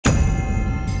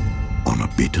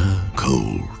bitter,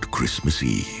 cold Christmas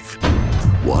Eve,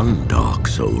 one dark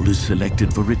soul is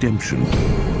selected for redemption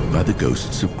by the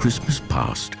ghosts of Christmas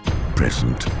past,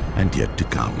 present, and yet to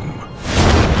come.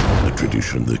 A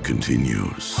tradition that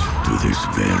continues to this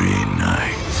very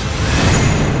night.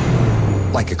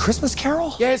 Like A Christmas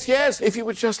Carol? Yes, yes. If you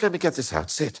would just let me get this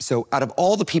out. Sit. So out of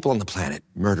all the people on the planet,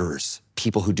 murderers,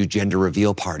 people who do gender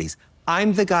reveal parties,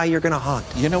 I'm the guy you're gonna haunt.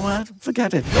 You know what?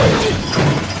 Forget it.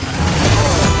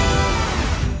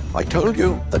 I told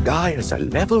you, the guy is a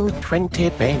level 20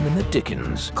 Benjamin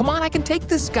Dickens. Come on, I can take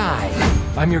this guy.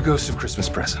 I'm your ghost of Christmas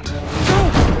present.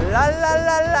 La la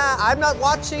la la! I'm not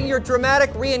watching your dramatic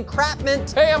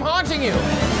re-encrapment. Hey, I'm haunting you.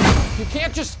 You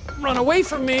can't just run away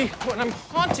from me when I'm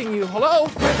haunting you. Hello?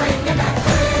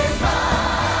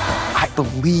 I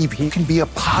believe he can be a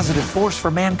positive force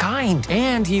for mankind.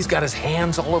 And he's got his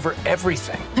hands all over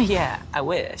everything. Yeah, I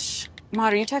wish.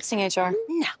 Maud, are you texting HR?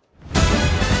 No.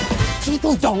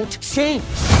 People don't change.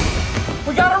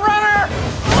 We got a runner!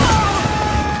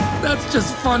 That's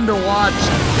just fun to watch.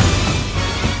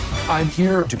 I'm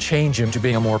here to change him to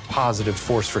being a more positive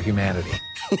force for humanity.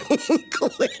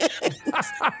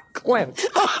 Clint.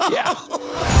 Yeah.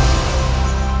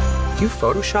 You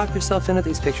Photoshop yourself into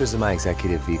these pictures of my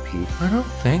executive VP? I don't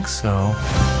think so.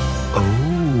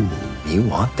 Oh, you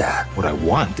want that? What I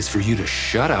want is for you to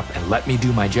shut up and let me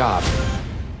do my job.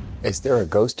 Is there a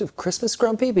ghost of Christmas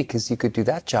Grumpy? Because you could do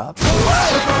that job.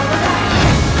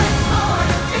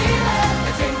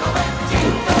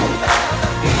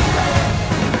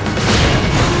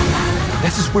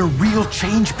 This is where real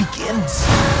change begins.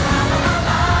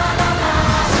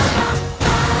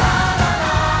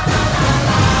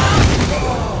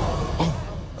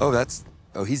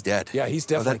 Oh, he's dead. Yeah, he's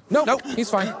definitely... No,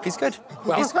 he's fine. He's good.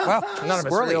 Well, Wow, none of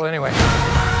it's squirrely. real anyway.